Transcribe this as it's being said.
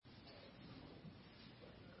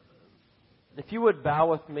If you would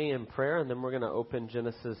bow with me in prayer, and then we're going to open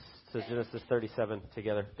Genesis 37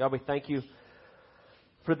 together. God, we thank you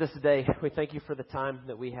for this day. We thank you for the time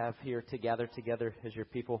that we have here to gather together as your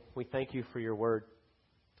people. We thank you for your word,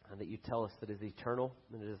 and that you tell us that it is eternal,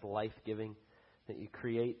 and it is life-giving, that you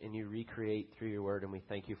create and you recreate through your word, and we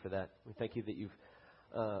thank you for that. We thank you that you've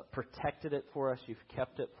protected it for us, you've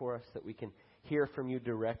kept it for us, that we can hear from you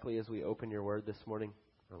directly as we open your word this morning.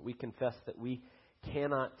 We confess that we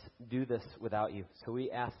cannot do this without you. So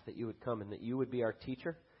we ask that you would come and that you would be our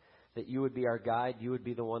teacher, that you would be our guide, you would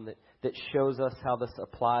be the one that shows us how this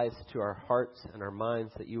applies to our hearts and our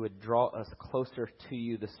minds, that you would draw us closer to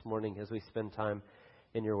you this morning as we spend time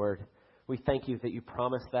in your word. We thank you that you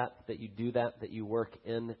promise that you do that you work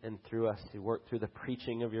in and through us, you work through the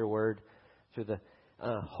preaching of your word, through the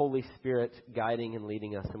Holy Spirit guiding and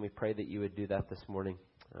leading us, and we pray that you would do that this morning.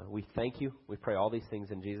 We thank you. We pray all these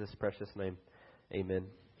things in Jesus' precious name. Amen.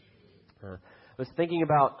 I was thinking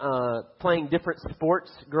about playing different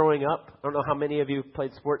sports growing up. I don't know how many of you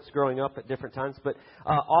played sports growing up at different times, but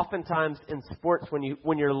oftentimes in sports,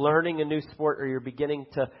 when you're learning a new sport or you're beginning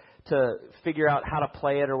to figure out how to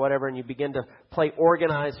play it or whatever, and you begin to play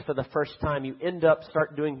organized for the first time, you end up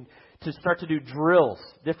start to do drills,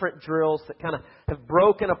 different drills that kind of have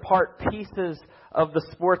broken apart pieces of the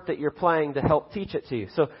sport that you're playing to help teach it to you.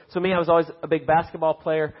 So me, I was always a big basketball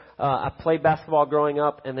player. I played basketball growing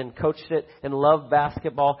up and then coached it and loved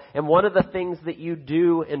basketball. And one of the things that you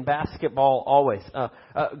do in basketball always, a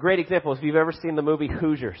great example is if you've ever seen the movie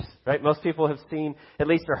Hoosiers, right? Most people have seen, at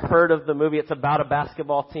least or heard of the movie. It's about a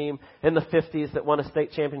basketball team in the 50s that won a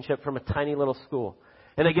state championship from a tiny little school.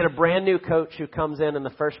 And they get a brand new coach who comes in the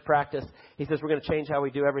first practice. He says, we're going to change how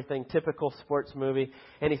we do everything. Typical sports movie.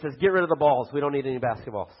 And he says, get rid of the balls. We don't need any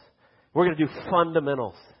basketballs. We're going to do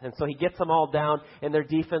fundamentals. And so he gets them all down in their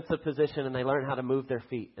defensive position, and they learn how to move their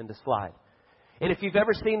feet and to slide. And if you've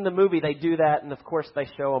ever seen the movie, they do that. And, of course, they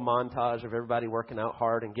show a montage of everybody working out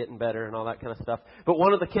hard and getting better and all that kind of stuff. But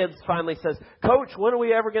one of the kids finally says, Coach, when are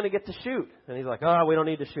we ever going to get to shoot? And he's like, we don't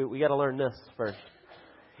need to shoot. We got to learn this first.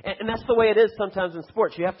 And that's the way it is sometimes in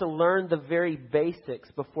sports. You have to learn the very basics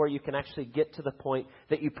before you can actually get to the point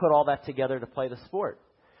that you put all that together to play the sport.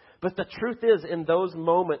 But the truth is, in those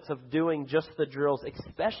moments of doing just the drills,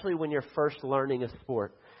 especially when you're first learning a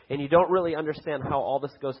sport and you don't really understand how all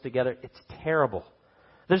this goes together, it's terrible.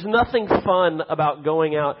 There's nothing fun about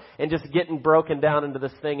going out and just getting broken down into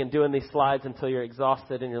this thing and doing these slides until you're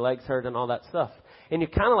exhausted and your legs hurt and all that stuff. And you're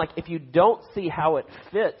kind of like, if you don't see how it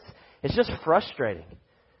fits, it's just frustrating.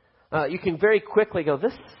 You can very quickly go,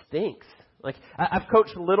 this stinks. Like, I've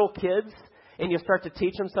coached little kids, and you start to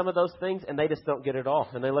teach them some of those things, and they just don't get it all.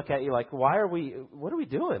 And they look at you like, what are we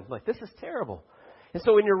doing? Like, this is terrible. And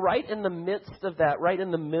so when you're right in the midst of that, right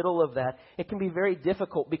in the middle of that, it can be very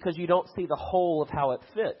difficult because you don't see the whole of how it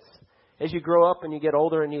fits. As you grow up and you get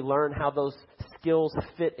older and you learn how those skills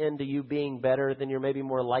fit into you being better, then you're maybe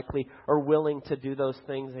more likely or willing to do those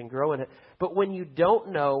things and grow in it. But when you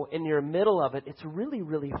don't know and you're in the middle of it, it's really,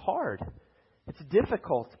 really hard. It's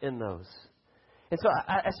difficult in those. And so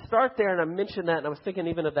I start there, and I mentioned that, and I was thinking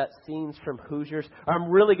even of that scenes from Hoosiers.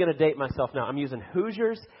 I'm really going to date myself now. I'm using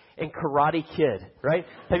Hoosiers and Karate Kid, right?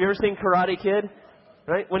 Have you ever seen Karate Kid?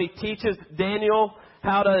 Right? When he teaches Daniel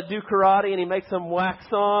how to do karate, and he makes him wax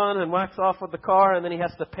on and wax off with the car, and then he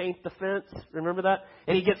has to paint the fence. Remember that?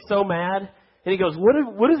 And he gets so mad, and he goes,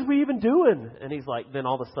 what is we even doing? And he's like, then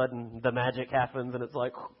all of a sudden the magic happens, and it's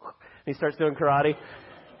like, and he starts doing karate,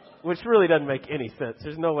 which really doesn't make any sense.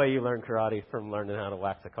 There's no way you learn karate from learning how to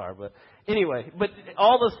wax a car. But anyway, but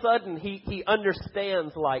all of a sudden he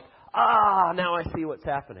understands, like, now I see what's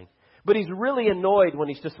happening. But he's really annoyed when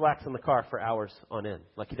he's just waxing the car for hours on end,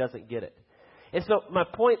 like he doesn't get it. And so my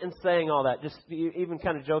point in saying all that, just even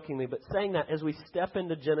kind of jokingly, but saying that as we step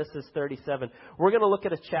into Genesis 37, we're going to look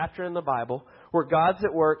at a chapter in the Bible where God's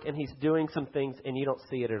at work and he's doing some things and you don't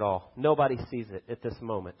see it at all. Nobody sees it at this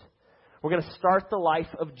moment. We're going to start the life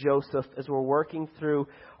of Joseph as we're working through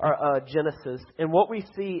our Genesis. And what we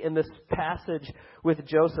see in this passage with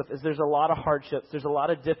Joseph is there's a lot of hardships. There's a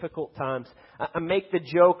lot of difficult times. I make the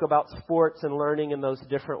joke about sports and learning in those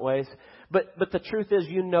different ways. But the truth is,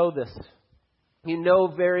 you know this. You know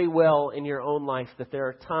very well in your own life that there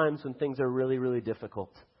are times when things are really, really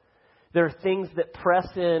difficult. There are things that press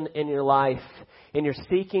in your life, and you're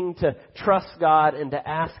seeking to trust God and to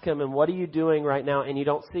ask Him, and what are you doing right now? And you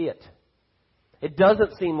don't see it. It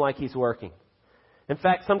doesn't seem like He's working. In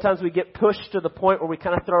fact, sometimes we get pushed to the point where we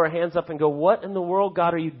kind of throw our hands up and go, what in the world,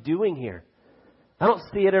 God, are you doing here? I don't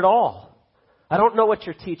see it at all. I don't know what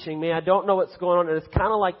you're teaching me. I don't know what's going on. And it's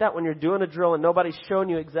kind of like that when you're doing a drill and nobody's showing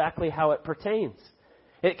you exactly how it pertains.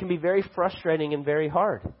 It can be very frustrating and very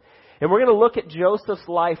hard. And we're going to look at Joseph's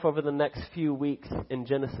life over the next few weeks in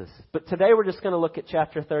Genesis. But today we're just going to look at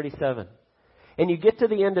chapter 37. And you get to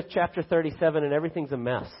the end of chapter 37 and everything's a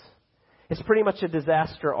mess. It's pretty much a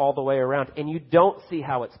disaster all the way around. And you don't see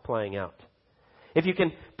how it's playing out. If you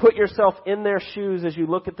can put yourself in their shoes as you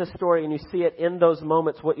look at the story and you see it in those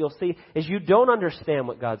moments, what you'll see is you don't understand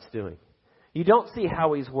what God's doing. You don't see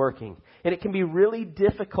how He's working. And it can be really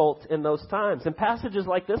difficult in those times. And passages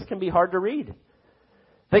like this can be hard to read.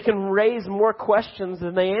 They can raise more questions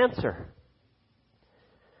than they answer.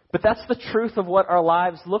 But that's the truth of what our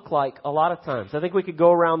lives look like a lot of times. I think we could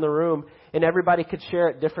go around the room and everybody could share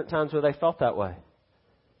at different times where they felt that way.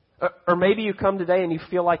 Or maybe you come today and you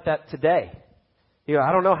feel like that today. You know,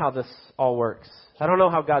 I don't know how this all works. I don't know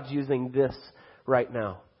how God's using this right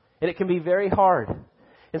now. And it can be very hard.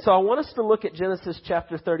 And so I want us to look at Genesis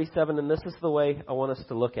chapter 37, and this is the way I want us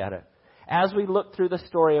to look at it. As we look through the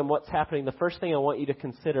story and what's happening, the first thing I want you to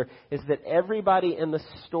consider is that everybody in the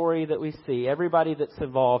story that we see, everybody that's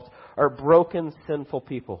involved, are broken, sinful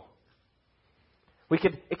people. We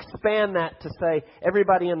could expand that to say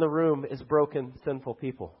everybody in the room is broken, sinful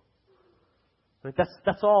people.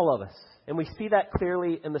 That's all of us. And we see that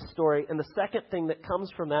clearly in the story. And the second thing that comes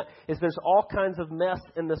from that is there's all kinds of mess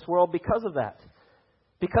in this world because of that.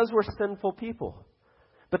 Because we're sinful people.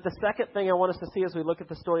 But the second thing I want us to see as we look at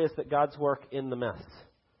the story is that God's work in the mess.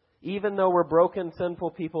 Even though we're broken,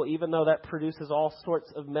 sinful people, even though that produces all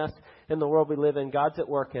sorts of mess in the world we live in, God's at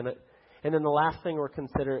work in it. And then the last thing we'll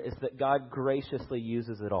consider is that God graciously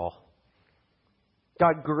uses it all.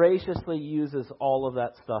 God graciously uses all of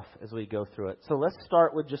that stuff as we go through it. So let's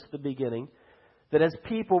start with just the beginning. That as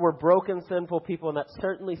people, we're broken, sinful people, and that's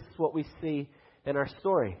certainly what we see in our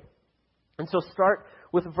story. And so start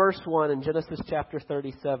with verse 1 in Genesis chapter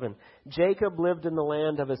 37. Jacob lived in the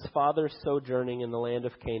land of his father's sojourning in the land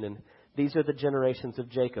of Canaan. These are the generations of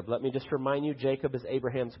Jacob. Let me just remind you, Jacob is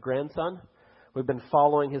Abraham's grandson. We've been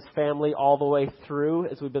following his family all the way through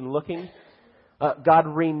as we've been looking. God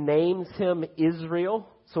renames him Israel.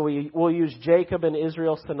 So we'll use Jacob and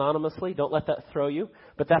Israel synonymously. Don't let that throw you.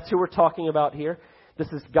 But that's who we're talking about here. This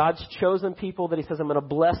is God's chosen people that He says, I'm going to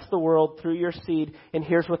bless the world through your seed. And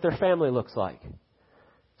here's what their family looks like.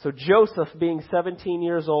 So Joseph, being 17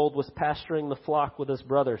 years old, was pasturing the flock with his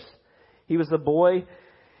brothers. He was a boy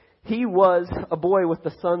with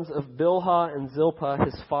the sons of Bilhah and Zilpah,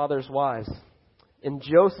 his father's wives. And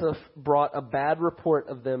Joseph brought a bad report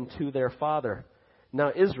of them to their father.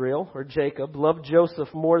 Now Israel, or Jacob, loved Joseph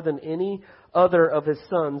more than any other of his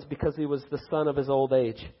sons because he was the son of his old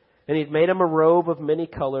age. And he'd made him a robe of many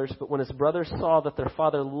colors, but when his brothers saw that their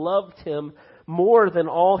father loved him more than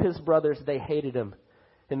all his brothers, they hated him,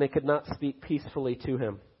 and they could not speak peacefully to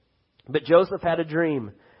him. But Joseph had a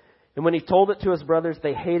dream, and when he told it to his brothers,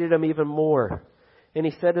 they hated him even more. And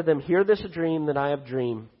he said to them, hear this dream that I have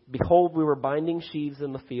dreamed. Behold, we were binding sheaves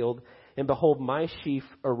in the field, and behold, my sheaf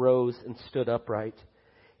arose and stood upright.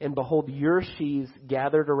 And behold, your sheaves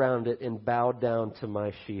gathered around it and bowed down to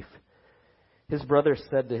my sheaf. His brothers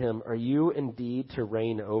said to him, are you indeed to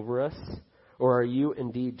reign over us? Or are you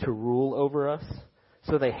indeed to rule over us?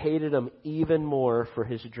 So they hated him even more for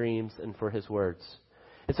his dreams and for his words.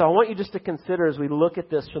 And so I want you just to consider as we look at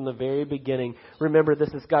this from the very beginning, remember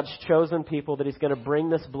this is God's chosen people, that He's going to bring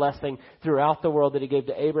this blessing throughout the world that He gave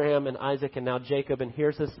to Abraham and Isaac and now Jacob, and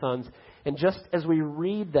here's his sons. And just as we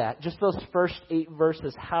read that, just those first 8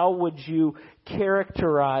 verses, how would you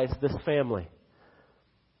characterize this family?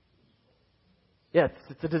 Yeah,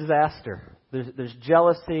 it's a disaster. There's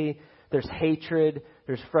jealousy, there's hatred,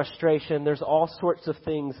 there's frustration, there's all sorts of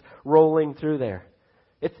things rolling through there.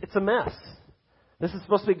 It's a mess. This is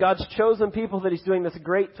supposed to be God's chosen people that He's doing this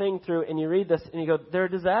great thing through, and you read this and you go, they're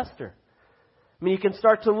a disaster. I mean, you can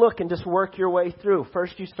start to look and just work your way through.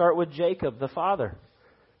 First you start with Jacob, the father.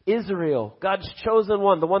 Israel, God's chosen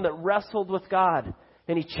one, the one that wrestled with God,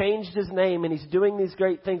 and he changed his name, and he's doing these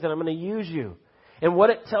great things, and I'm going to use you. And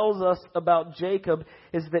what it tells us about Jacob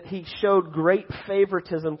is that he showed great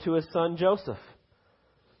favoritism to his son Joseph.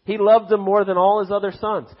 He loved him more than all his other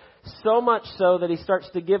sons. So much so that he starts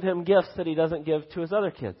to give him gifts that he doesn't give to his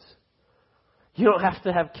other kids. You don't have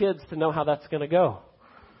to have kids to know how that's going to go.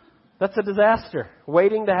 That's a disaster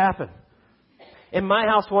waiting to happen. In my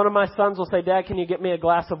house, one of my sons will say, Dad, can you get me a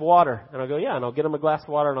glass of water? And I'll go, yeah, and I'll get him a glass of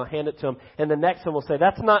water and I'll hand it to him. And the next one will say,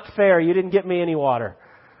 that's not fair. You didn't get me any water.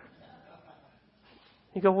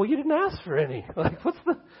 You go, well, you didn't ask for any. Like, what's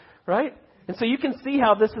the, right? And so you can see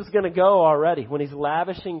how this is going to go already. When he's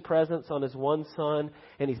lavishing presents on his one son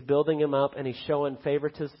and he's building him up and he's showing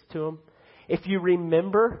favoritism to him. If you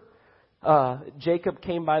remember, Jacob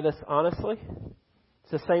came by this honestly.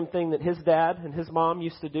 It's the same thing that his dad and his mom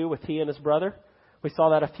used to do with he and his brother. We saw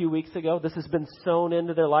that a few weeks ago. This has been sown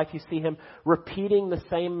into their life. You see him repeating the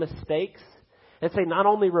same mistakes. And say not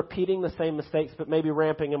only repeating the same mistakes, but maybe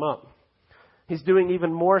ramping them up. He's doing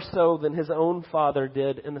even more so than his own father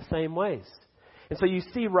did in the same ways. And so you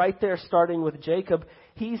see right there, starting with Jacob,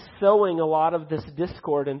 he's sowing a lot of this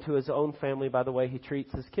discord into his own family by the way he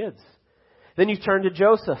treats his kids. Then you turn to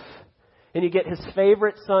Joseph, and you get his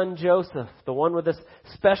favorite son, Joseph, the one with this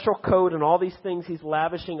special coat and all these things he's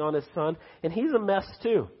lavishing on his son, and he's a mess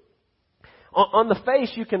too. On the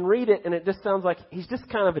face, you can read it, and it just sounds like he's just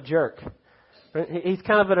kind of a jerk. Right? He's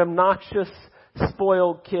kind of an obnoxious,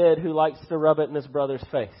 spoiled kid who likes to rub it in his brother's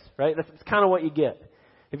face. Right? That's kind of what you get.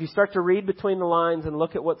 If you start to read between the lines and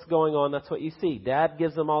look at what's going on, that's what you see. Dad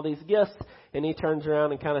gives him all these gifts, and he turns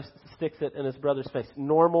around and kind of sticks it in his brother's face.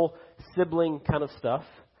 Normal sibling kind of stuff.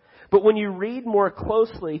 But when you read more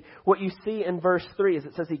closely, what you see in verse 3 is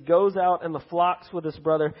it says he goes out and the flocks with his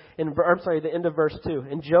brother. The end of verse 2.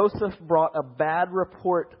 And Joseph brought a bad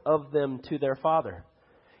report of them to their father.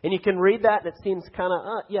 And you can read that, and it seems kind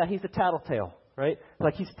of, he's a tattletale, right?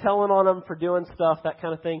 Like he's telling on them for doing stuff, that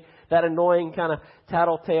kind of thing. That annoying kind of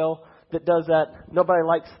tattletale that does that. Nobody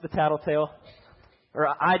likes the tattletale. Or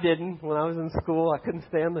I didn't when I was in school. I couldn't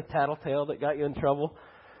stand the tattletale that got you in trouble.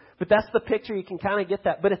 But that's the picture. You can kind of get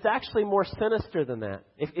that. But it's actually more sinister than that.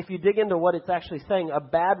 If you dig into what it's actually saying, a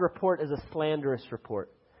bad report is a slanderous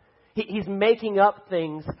report. He's making up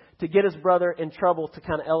things to get his brother in trouble to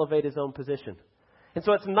kind of elevate his own position. And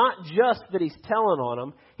so it's not just that he's telling on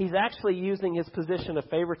him. He's actually using his position of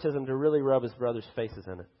favoritism to really rub his brother's faces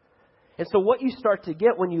in it. And so what you start to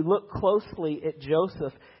get when you look closely at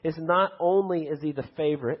Joseph is not only is he the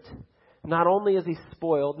favorite, not only is he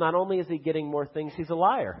spoiled, not only is he getting more things, he's a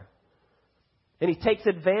liar. And he takes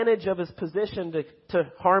advantage of his position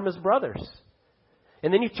to harm his brothers.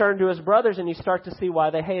 And then you turn to his brothers and you start to see why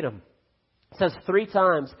they hate him. It says 3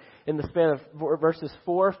 times in the span of verses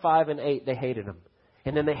 4, 5, and 8, they hated him.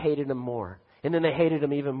 And then they hated him more. And then they hated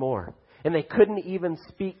him even more. And they couldn't even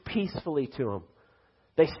speak peacefully to him.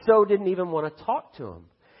 They so didn't even want to talk to him.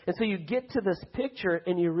 And so you get to this picture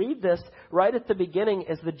and you read this right at the beginning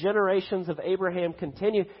as the generations of Abraham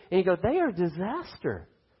continue. And you go, they are a disaster.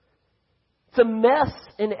 It's a mess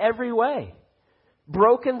in every way.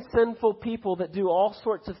 Broken, sinful people that do all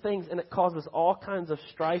sorts of things, and it causes all kinds of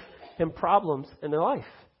strife and problems in their life.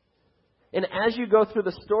 And as you go through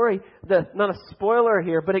the story, not a spoiler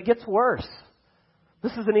here, but it gets worse.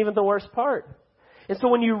 This isn't even the worst part. And so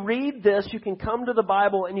when you read this, you can come to the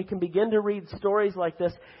Bible and you can begin to read stories like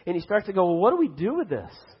this, and you start to go, well, what do we do with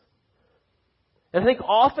this? And I think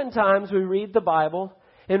oftentimes we read the Bible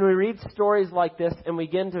and we read stories like this and we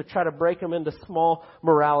begin to try to break them into small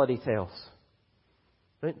morality tales.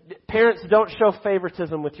 Right? Parents, don't show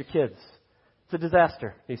favoritism with your kids. It's a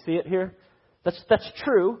disaster. You see it here? That's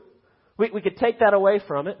true. We could take that away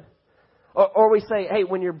from it. Or we say, hey,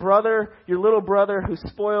 when your little brother who's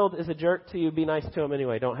spoiled is a jerk to you, be nice to him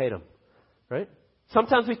anyway. Don't hate him. Right?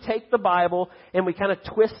 Sometimes we take the Bible and we kind of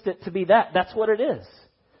twist it to be that. That's what it is.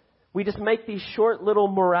 We just make these short little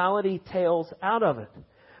morality tales out of it.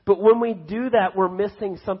 But when we do that, we're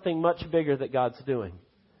missing something much bigger that God's doing.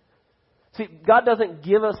 See, God doesn't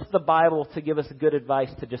give us the Bible to give us good advice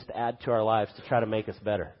to just add to our lives to try to make us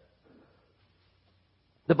better.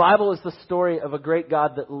 The Bible is the story of a great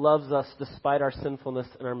God that loves us despite our sinfulness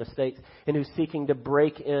and our mistakes, and who's seeking to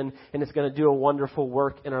break in and is going to do a wonderful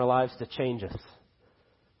work in our lives to change us.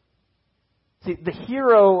 See, the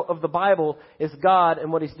hero of the Bible is God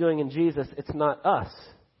and what He's doing in Jesus. It's not us.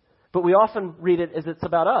 But we often read it as it's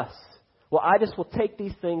about us. Well, I just will take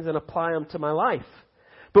these things and apply them to my life.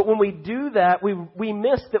 But when we do that, we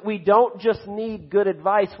miss that we don't just need good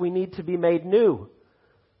advice. We need to be made new.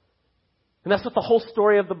 And that's what the whole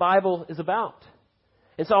story of the Bible is about.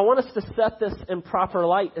 And so I want us to set this in proper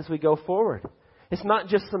light as we go forward. It's not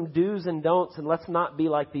just some do's and don'ts and let's not be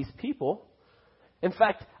like these people. In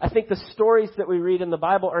fact, I think the stories that we read in the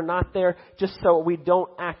Bible are not there just so we don't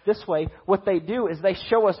act this way. What they do is they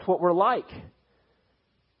show us what we're like.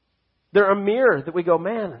 They're a mirror that we go,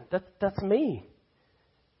 man, that's me.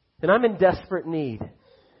 And I'm in desperate need.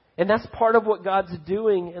 And that's part of what God's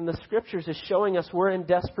doing in the Scriptures is showing us we're in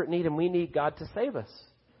desperate need and we need God to save us.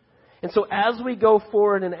 And so as we go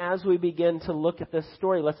forward and as we begin to look at this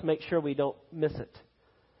story, let's make sure we don't miss it.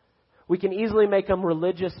 We can easily make them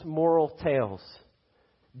religious moral tales.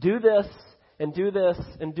 Do this and do this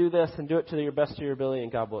and do this and do it to your best of your ability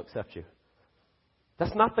and God will accept you.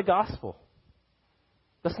 That's not the gospel.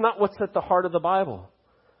 That's not what's at the heart of the Bible.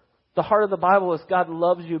 The heart of the Bible is God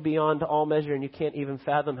loves you beyond all measure and you can't even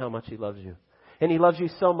fathom how much He loves you. And He loves you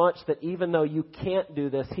so much that even though you can't do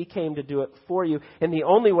this, He came to do it for you. And the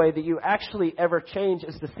only way that you actually ever change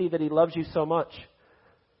is to see that He loves you so much.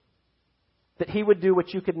 That He would do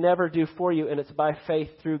what you could never do for you, and it's by faith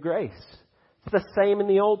through grace. It's the same in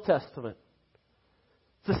the Old Testament.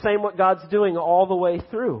 It's the same what God's doing all the way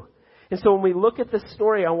through. And so when we look at this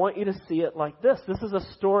story, I want you to see it like this. This is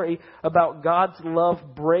a story about God's love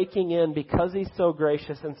breaking in because He's so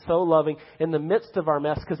gracious and so loving in the midst of our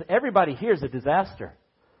mess, because everybody here is a disaster.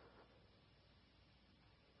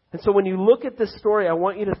 And so when you look at this story, I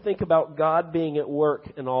want you to think about God being at work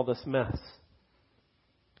in all this mess.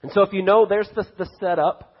 And so if you know, there's the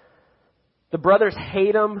setup. The brothers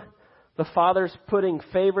hate him. The father's putting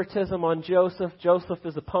favoritism on Joseph. Joseph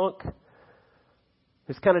is a punk.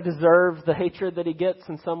 Who's kind of deserves the hatred that he gets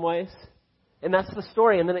in some ways. And that's the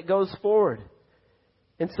story. And then it goes forward.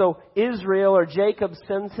 And so Israel or Jacob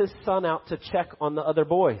sends his son out to check on the other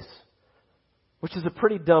boys. Which is a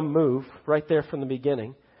pretty dumb move right there from the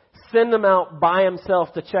beginning. Send him out by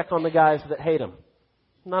himself to check on the guys that hate him.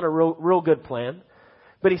 Not a real good plan.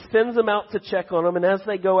 But he sends them out to check on them. And as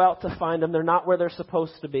they go out to find them, they're not where they're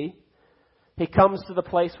supposed to be. He comes to the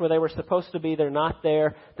place where they were supposed to be. They're not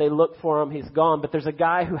there. They look for him. He's gone. But there's a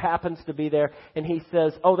guy who happens to be there. And he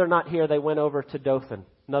says, oh, they're not here. They went over to Dothan,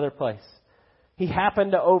 another place. He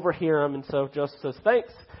happened to overhear him. And so Joseph says,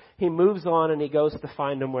 thanks. He moves on and he goes to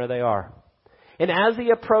find them where they are. And as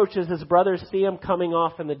he approaches, his brothers see him coming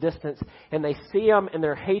off in the distance. And they see him and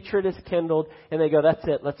their hatred is kindled. And they go, that's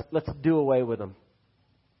it. Let's do away with him.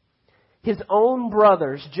 His own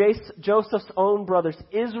brothers, Joseph's own brothers,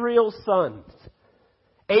 Israel's sons,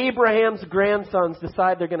 Abraham's grandsons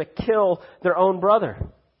decide they're going to kill their own brother.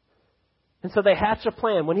 And so they hatch a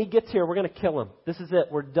plan. When he gets here, we're going to kill him. This is it.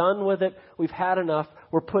 We're done with it. We've had enough.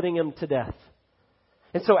 We're putting him to death.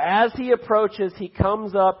 And so as he approaches, he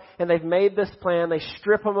comes up and they've made this plan. They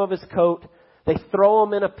strip him of his coat. They throw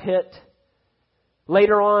him in a pit.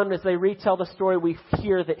 Later on, as they retell the story, we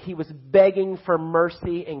hear that he was begging for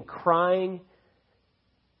mercy and crying.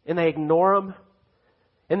 And they ignore him.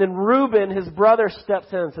 And then Reuben, his brother, steps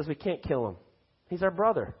in and says, we can't kill him. He's our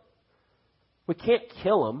brother. We can't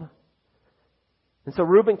kill him. And so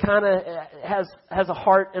Reuben kind of has a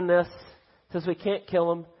heart in this. Says we can't kill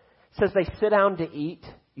him. Says they sit down to eat.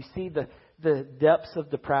 You see the depths of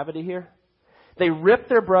depravity here? They rip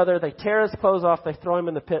their brother. They tear his clothes off. They throw him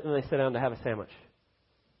in the pit and they sit down to have a sandwich.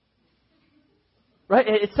 Right?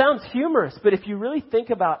 It sounds humorous, but if you really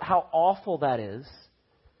think about how awful that is,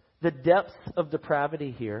 the depths of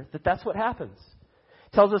depravity here, that's what happens.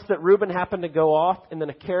 It tells us that Reuben happened to go off, and then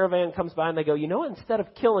a caravan comes by, and they go, you know what? Instead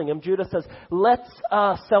of killing him, Judah says, let's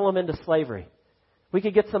sell him into slavery. We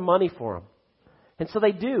could get some money for him. And so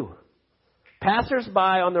they do.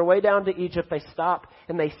 Passers-by on their way down to Egypt, they stop,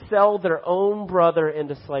 and they sell their own brother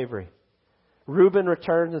into slavery. Reuben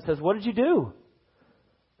returns and says, what did you do?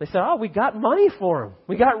 They said, oh, we got money for him.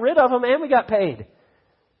 We got rid of him and we got paid.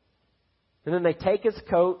 And then they take his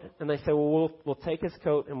coat and they say, well, we'll take his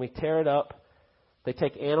coat and we tear it up. They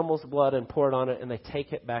take animal's blood and pour it on it and they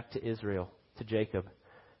take it back to Israel, to Jacob.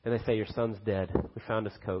 And they say, your son's dead. We found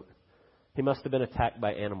his coat. He must have been attacked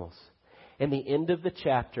by animals. And the end of the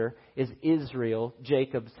chapter is Israel,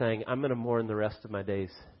 Jacob, saying, I'm going to mourn the rest of my days.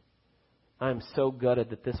 I am so gutted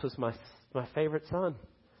that this was my favorite son,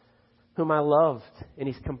 whom I loved, and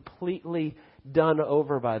he's completely done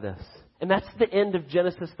over by this. And that's the end of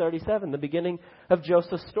Genesis 37, the beginning of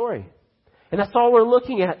Joseph's story. And that's all we're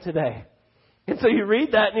looking at today. And so you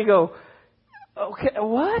read that and you go, okay,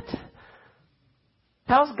 what?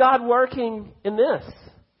 How's God working in this?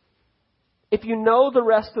 If you know the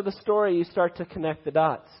rest of the story, you start to connect the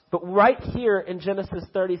dots. But right here in Genesis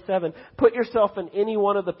 37, put yourself in any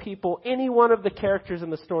one of the people, any one of the characters in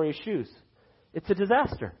the story's shoes. It's a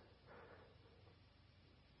disaster.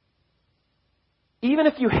 Even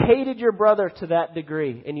if you hated your brother to that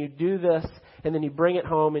degree and you do this and then you bring it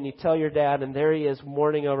home and you tell your dad and there he is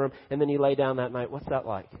mourning over him and then you lay down that night, what's that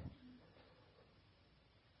like?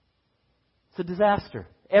 It's a disaster.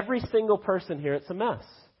 Every single person here, it's a mess.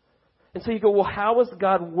 And so you go, well, how is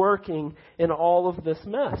God working in all of this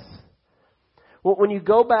mess? Well, when you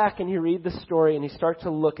go back and you read the story and you start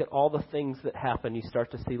to look at all the things that happen, you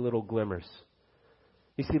start to see little glimmers.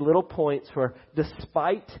 You see little points where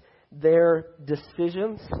despite their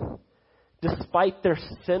decisions, despite their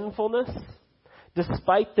sinfulness,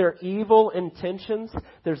 despite their evil intentions,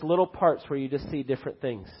 there's little parts where you just see different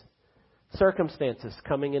things. Circumstances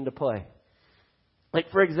coming into play. Like,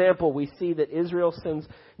 for example, we see that Israel sends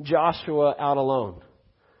Joshua out alone.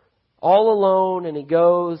 All alone, and he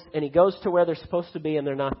goes to where they're supposed to be, and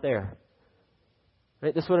they're not there.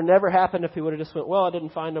 Right? This would have never happened if he would have just went, well, I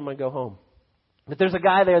didn't find them, I go home. But there's a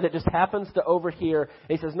guy there that just happens to overhear.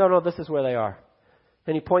 And he says, no, this is where they are.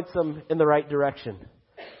 And he points them in the right direction.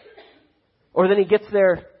 Or then he gets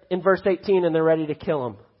there in verse 18 and they're ready to kill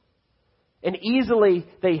him. And easily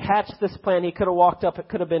they hatch this plan. He could have walked up. It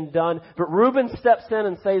could have been done. But Reuben steps in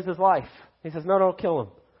and saves his life. He says, no, don't kill him.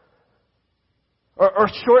 Or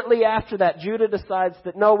shortly after that, Judah decides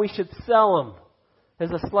that, no, we should sell him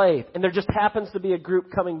as a slave. And there just happens to be a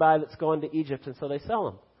group coming by that's going to Egypt. And so they sell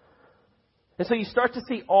him. And so you start to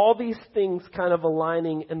see all these things kind of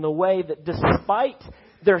aligning in the way that despite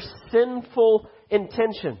their sinful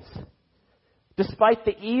intentions, despite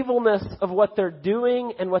the evilness of what they're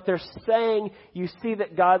doing and what they're saying, you see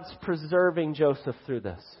that God's preserving Joseph through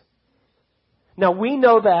this. Now we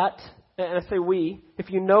know that, and I say we,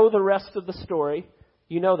 if you know the rest of the story,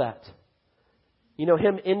 you know that. You know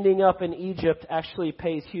him ending up in Egypt actually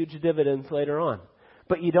pays huge dividends later on.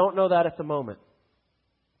 But you don't know that at the moment.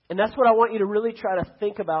 And that's what I want you to really try to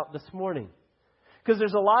think about this morning. Because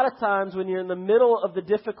there's a lot of times when you're in the middle of the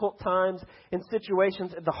difficult times and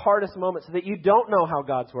situations at the hardest moments that you don't know how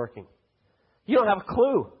God's working. You don't have a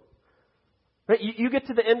clue. Right? You get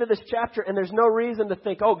to the end of this chapter and there's no reason to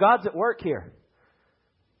think, oh, God's at work here.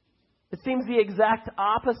 It seems the exact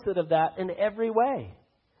opposite of that in every way.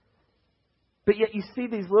 But yet you see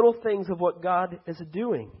these little things of what God is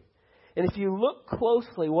doing. And if you look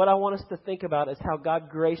closely, what I want us to think about is how God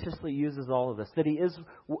graciously uses all of this. That He is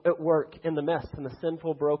at work in the mess and the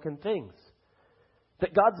sinful, broken things.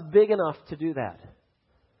 That God's big enough to do that.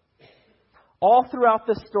 All throughout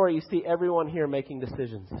this story, you see everyone here making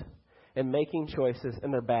decisions and making choices,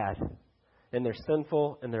 and they're bad. And they're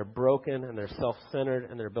sinful, and they're broken, and they're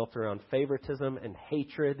self-centered, and they're built around favoritism and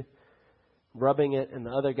hatred, rubbing it in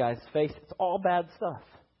the other guy's face. It's all bad stuff.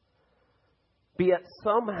 But yet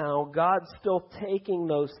somehow God's still taking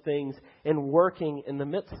those things and working in the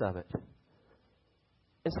midst of it.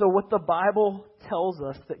 And so what the Bible tells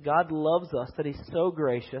us, that God loves us, that He's so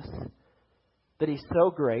gracious, that He's so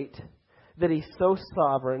great, that He's so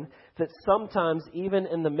sovereign, that sometimes even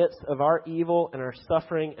in the midst of our evil and our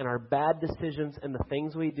suffering and our bad decisions and the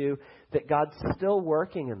things we do, that God's still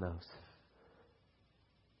working in those.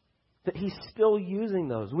 That He's still using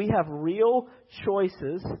those. We have real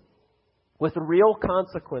choices with real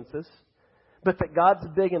consequences, but that God's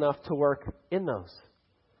big enough to work in those.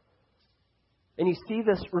 And you see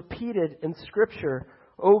this repeated in Scripture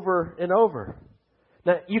over and over.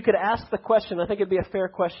 Now, you could ask the question, I think it'd be a fair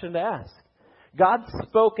question to ask. God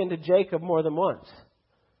spoke into Jacob more than once.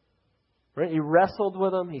 Right? He wrestled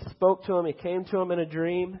with him, He spoke to him, He came to him in a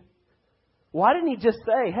dream. Why didn't He just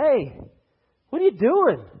say, hey, what are you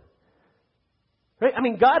doing? Right? I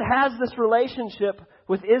mean, God has this relationship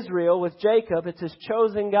with Israel, with Jacob. It's His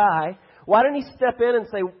chosen guy. Why didn't He step in and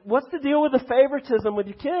say, what's the deal with the favoritism with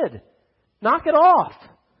your kid? Knock it off.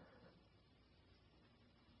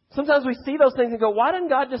 Sometimes we see those things and go, why didn't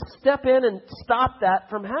God just step in and stop that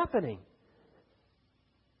from happening?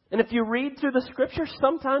 And if you read through the Scriptures,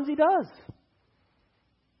 sometimes He does.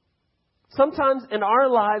 Sometimes in our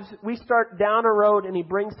lives, we start down a road and He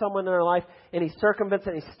brings someone in our life and He circumvents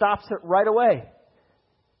it and He stops it right away.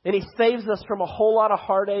 And He saves us from a whole lot of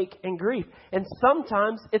heartache and grief. And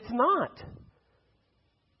sometimes it's not.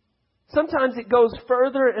 Sometimes it goes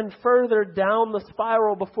further and further down the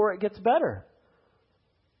spiral before it gets better.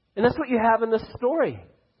 And that's what you have in this story.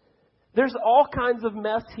 There's all kinds of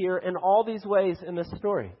mess here in all these ways in this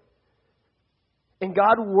story. And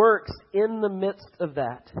God works in the midst of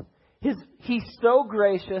that. He's so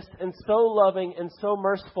gracious and so loving and so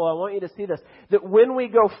merciful. I want you to see this. That when we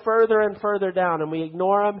go further and further down and we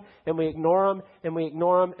ignore Him and we ignore Him and we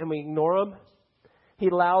ignore Him and we ignore Him, He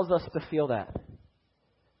allows us to feel that.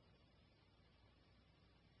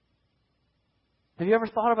 Have you ever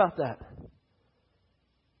thought about that?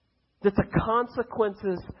 That the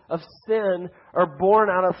consequences of sin are born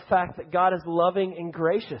out of the fact that God is loving and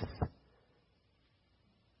gracious.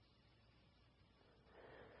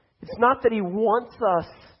 It's not that He wants us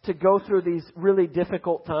to go through these really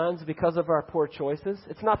difficult times because of our poor choices.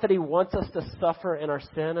 It's not that He wants us to suffer in our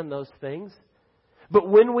sin and those things. But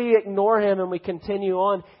when we ignore Him and we continue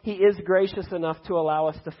on, He is gracious enough to allow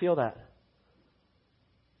us to feel that.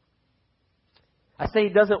 I say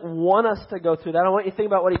He doesn't want us to go through that. I want you to think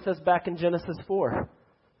about what He says back in Genesis 4.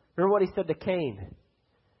 Remember what He said to Cain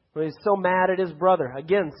when he's so mad at his brother.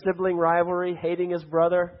 Again, sibling rivalry, hating his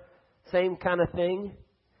brother, same kind of thing.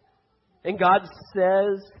 And God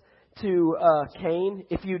says to Cain,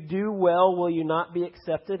 if you do well, will you not be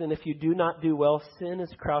accepted? And if you do not do well, sin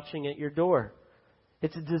is crouching at your door.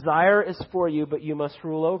 Its desire is for you, but you must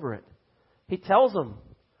rule over it. He tells them,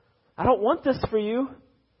 I don't want this for you.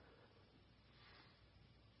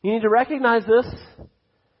 You need to recognize this.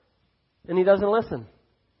 And he doesn't listen.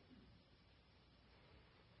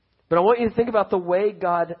 But I want you to think about the way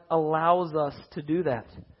God allows us to do that.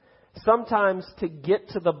 Sometimes to get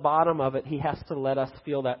to the bottom of it, He has to let us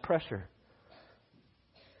feel that pressure.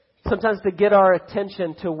 Sometimes to get our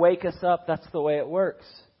attention, to wake us up, that's the way it works.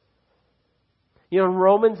 You know, in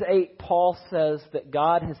Romans 8, Paul says that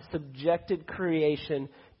God has subjected creation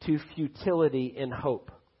to futility in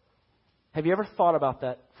hope. Have you ever thought about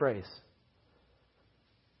that phrase?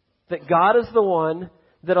 That God is the one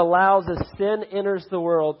that allows as sin enters the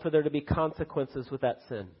world for there to be consequences with that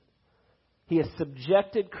sin. He has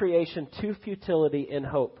subjected creation to futility in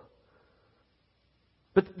hope.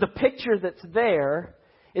 But the picture that's there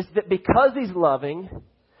is that because He's loving,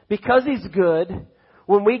 because He's good,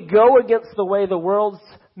 when we go against the way the world's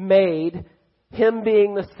made, Him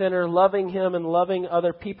being the sinner, loving Him and loving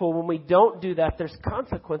other people, when we don't do that, there's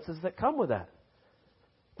consequences that come with that.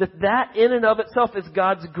 That in and of itself is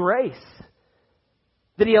God's grace.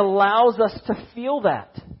 That He allows us to feel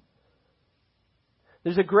that.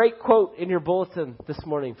 There's a great quote in your bulletin this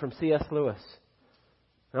morning from C.S. Lewis.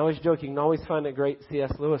 I'm always joking, you can always find a great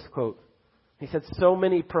C.S. Lewis quote. He said so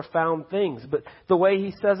many profound things, but the way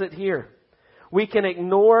he says it here, we can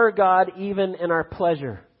ignore God even in our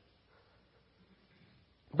pleasure.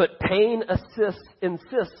 But pain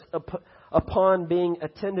insists upon being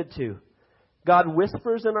attended to. God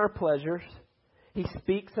whispers in our pleasures. He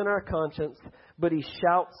speaks in our conscience, but He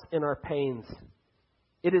shouts in our pains.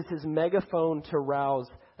 It is His megaphone to rouse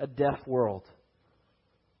a deaf world.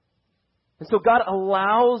 And so God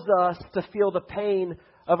allows us to feel the pain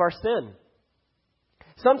of our sin.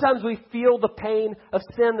 Sometimes we feel the pain of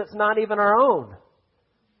sin that's not even our own.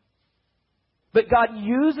 But God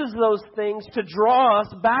uses those things to draw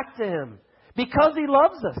us back to Him because He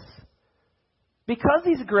loves us. Because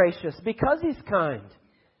He's gracious. Because He's kind.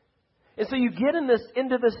 And so you get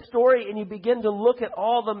into this story and you begin to look at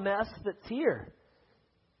all the mess that's here.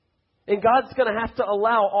 And God's going to have to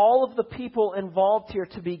allow all of the people involved here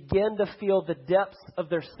to begin to feel the depths of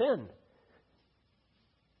their sin.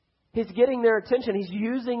 He's getting their attention. He's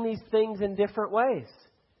using these things in different ways.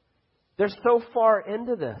 They're so far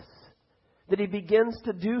into this that He begins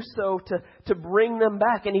to do so to bring them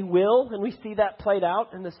back. And He will, and we see that played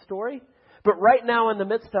out in this story. But right now in the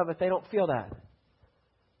midst of it, they don't feel that.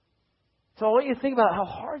 So I want you to think about how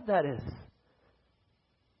hard that is.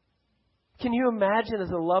 Can you imagine as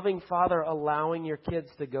a loving father allowing your kids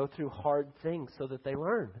to go through hard things so that they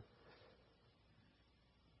learn?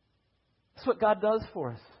 That's what God does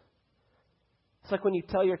for us. It's like when you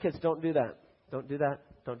tell your kids, don't do that. Don't do that.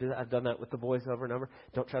 Don't do that. I've done that with the boys over and over.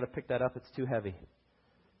 Don't try to pick that up. It's too heavy.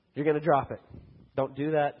 You're going to drop it. Don't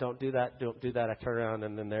do that. Don't do that. Don't do that. I turn around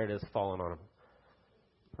and then there it is falling on them.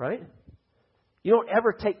 Right? You don't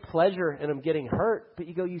ever take pleasure in them getting hurt, but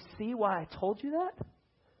you go, you see why I told you that?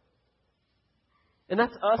 And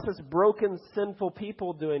that's us as broken, sinful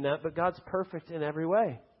people doing that, but God's perfect in every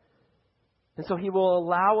way. And so He will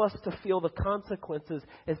allow us to feel the consequences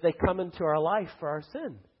as they come into our life for our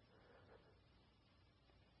sin.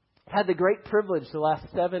 I had the great privilege the last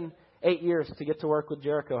 7-8 years to get to work with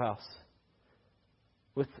Jericho House.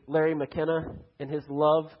 With Larry McKenna and his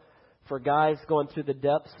love for guys going through the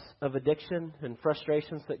depths of addiction and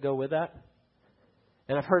frustrations that go with that.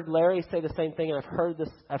 And I've heard Larry say the same thing, and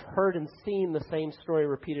I've heard and seen the same story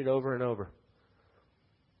repeated over and over.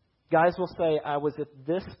 Guys will say, I was at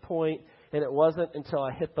this point, and it wasn't until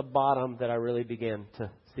I hit the bottom that I really began to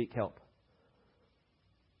seek help.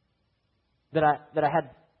 That I had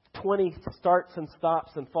 20 starts and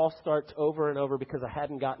stops and false starts over and over because I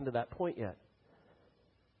hadn't gotten to that point yet.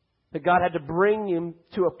 That God had to bring him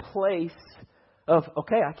to a place of,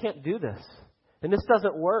 okay, I can't do this. And this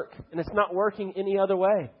doesn't work. And it's not working any other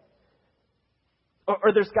way.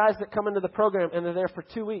 Or there's guys that come into the program and they're there for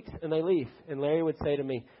 2 weeks and they leave. And Larry would say to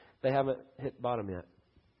me, they haven't hit bottom yet.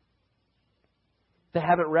 They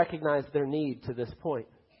haven't recognized their need to this point.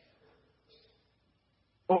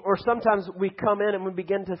 Or sometimes we come in and we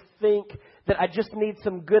begin to think that I just need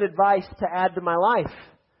some good advice to add to my life.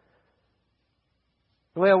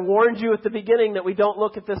 The way I warned you at the beginning that we don't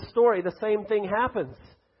look at this story, the same thing happens.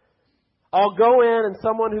 I'll go in and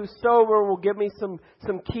someone who's sober will give me some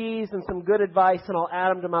keys and some good advice and I'll add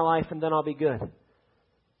them to my life and then I'll be good.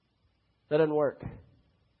 That doesn't work.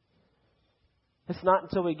 It's not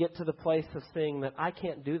until we get to the place of saying that I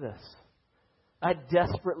can't do this. I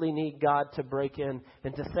desperately need God to break in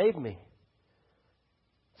and to save me.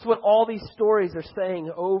 It's what all these stories are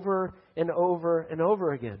saying over and over and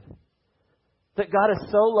over again. That God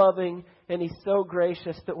is so loving and He's so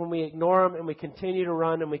gracious that when we ignore Him and we continue to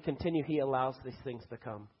run and we continue, He allows these things to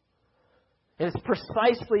come. And it's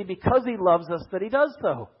precisely because He loves us that He does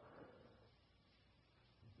so.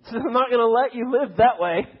 So I'm not going to let you live that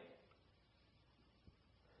way.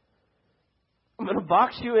 I'm going to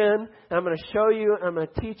box you in, and I'm going to show you, and I'm going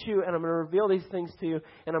to teach you, and I'm going to reveal these things to you,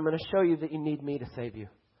 and I'm going to show you that you need me to save you.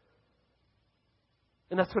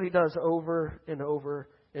 And that's what He does over and over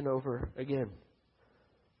and over again.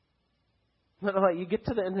 But like, you get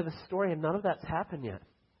to the end of the story, and none of that's happened yet.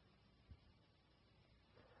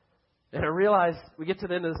 And I realize we get to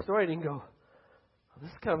the end of the story, and you can go, oh, this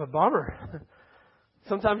is kind of a bummer.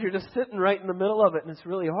 Sometimes you're just sitting right in the middle of it, and it's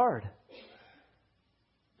really hard.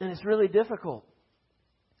 And it's really difficult.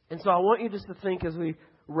 And so I want you just to think as we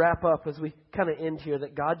wrap up, as we kind of end here,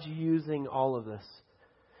 that God's using all of this.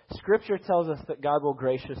 Scripture tells us that God will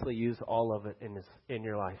graciously use all of it in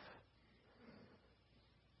your life.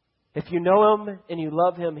 If you know Him and you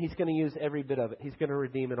love Him, He's going to use every bit of it. He's going to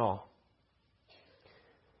redeem it all.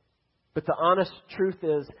 But the honest truth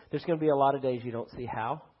is, there's going to be a lot of days you don't see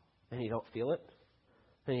how, and you don't feel it,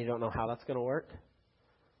 and you don't know how that's going to work.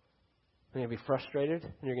 And you're going to be frustrated,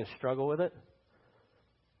 and you're going to struggle with it.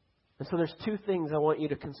 And so there's two things I want you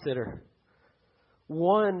to consider.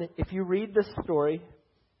 One, if you read this story,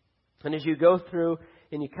 and as you go through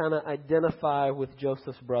and you kind of identify with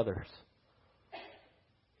Joseph's brothers,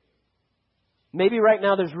 maybe right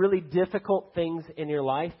now there's really difficult things in your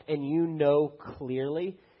life, and you know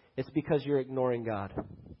clearly it's because you're ignoring God.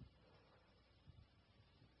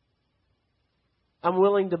 I'm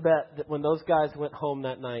willing to bet that when those guys went home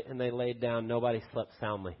that night and they laid down, nobody slept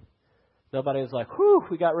soundly. Nobody was like, whew,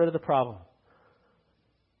 we got rid of the problem.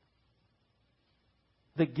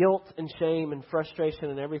 The guilt and shame and frustration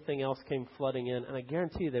and everything else came flooding in, and I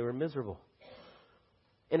guarantee you they were miserable.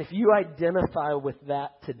 And if you identify with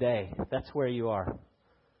that today, that's where you are.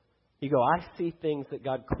 You go, I see things that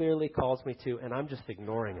God clearly calls me to, and I'm just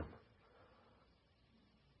ignoring them.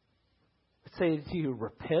 I'd say to you,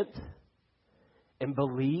 repent and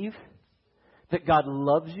believe that God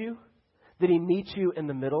loves you, that He meets you in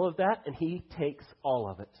the middle of that, and He takes all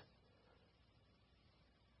of it.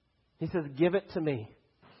 He says, give it to me.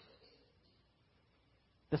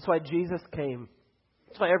 That's why Jesus came.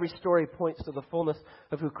 That's why every story points to the fullness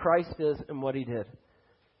of who Christ is and what He did.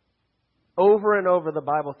 Over and over, the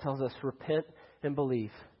Bible tells us, repent and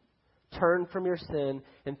believe. Turn from your sin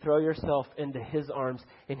and throw yourself into His arms.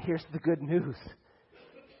 And here's the good news.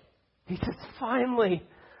 He says, finally,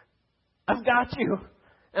 I've got you.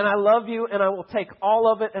 And I love you, and I will take all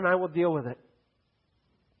of it, and I will deal with it.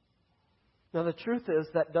 Now, the truth is,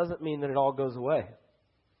 that doesn't mean that it all goes away.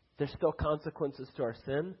 There's still consequences to our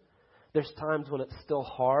sin. There's times when it's still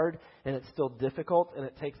hard, and it's still difficult, and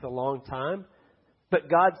it takes a long time. But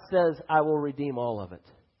God says, I will redeem all of it.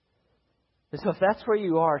 And so if that's where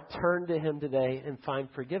you are, turn to Him today and find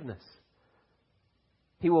forgiveness.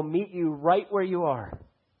 He will meet you right where you are.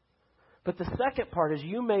 But the second part is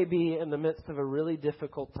you may be in the midst of a really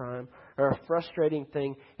difficult time or a frustrating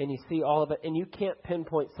thing, and you see all of it, and you can't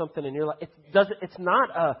pinpoint something in your life. It's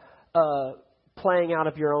not a playing out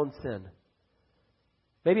of your own sin.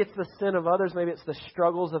 Maybe it's the sin of others. Maybe it's the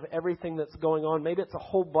struggles of everything that's going on. Maybe it's a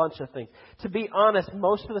whole bunch of things. To be honest,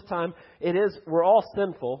 most of the time, we're all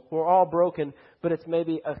sinful. We're all broken. But it's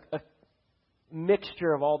maybe a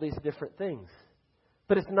mixture of all these different things.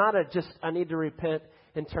 But it's not I need to repent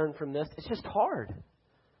and turn from this. It's just hard.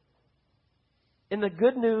 And the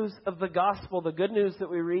good news of the gospel, the good news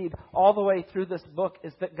that we read all the way through this book,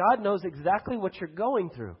 is that God knows exactly what you're going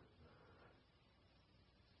through.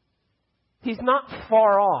 He's not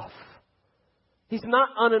far off. He's not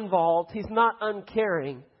uninvolved. He's not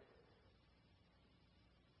uncaring.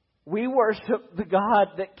 We worship the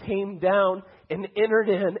God that came down and entered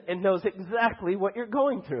in and knows exactly what you're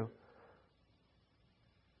going through.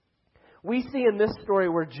 We see in this story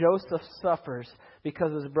where Joseph suffers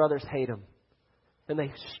because his brothers hate him. And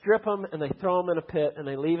they strip him and they throw him in a pit and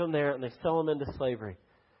they leave him there and they sell him into slavery.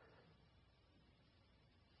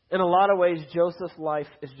 In a lot of ways, Joseph's life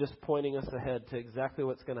is just pointing us ahead to exactly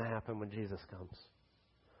what's going to happen when Jesus comes.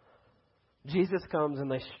 Jesus comes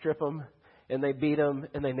and they strip him and they beat him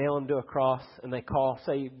and they nail him to a cross and they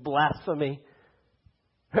say blasphemy.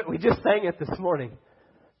 We just sang it this morning.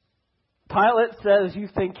 Pilate says, you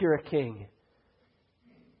think you're a king.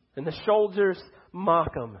 And the soldiers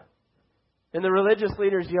mock him. And the religious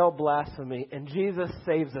leaders yell blasphemy. And Jesus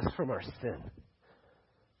saves us from our sin.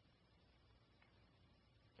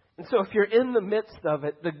 And so if you're in the midst of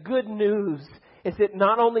it, the good news is that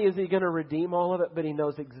not only is He going to redeem all of it, but He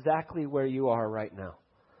knows exactly where you are right now.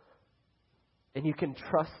 And you can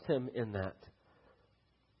trust Him in that.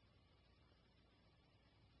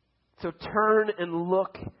 So turn and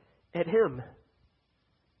look at Him.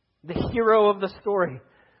 The hero of the story.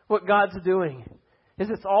 What God's doing is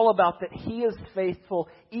it's all about that He is faithful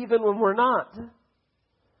even when we're not.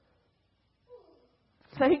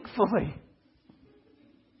 Thankfully.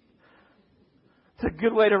 It's a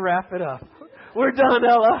good way to wrap it up. We're done,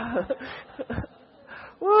 Ella.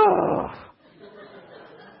 Whoa.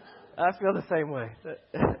 I feel the same way.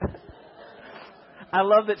 I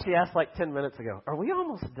love that she asked like 10 minutes ago, are we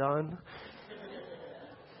almost done?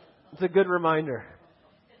 It's a good reminder.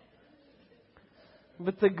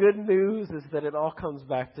 But the good news is that it all comes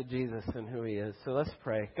back to Jesus and who He is. So let's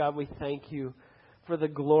pray. God, we thank You for the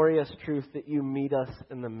glorious truth that You meet us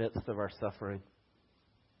in the midst of our suffering.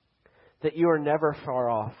 That You are never far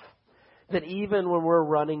off. That even when we're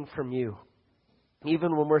running from You,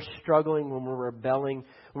 even when we're struggling, when we're rebelling,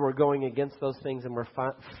 when we're going against those things and we're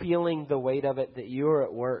feeling the weight of it, that You are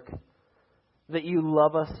at work. That You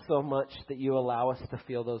love us so much that You allow us to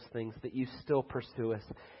feel those things, that You still pursue us.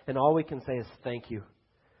 And all we can say is thank You.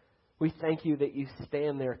 We thank You that You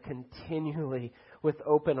stand there continually with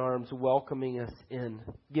open arms, welcoming us in,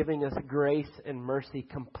 giving us grace and mercy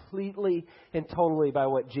completely and totally by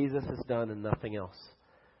what Jesus has done and nothing else.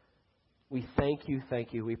 We thank You,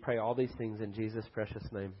 thank You. We pray all these things in Jesus' precious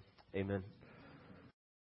name. Amen.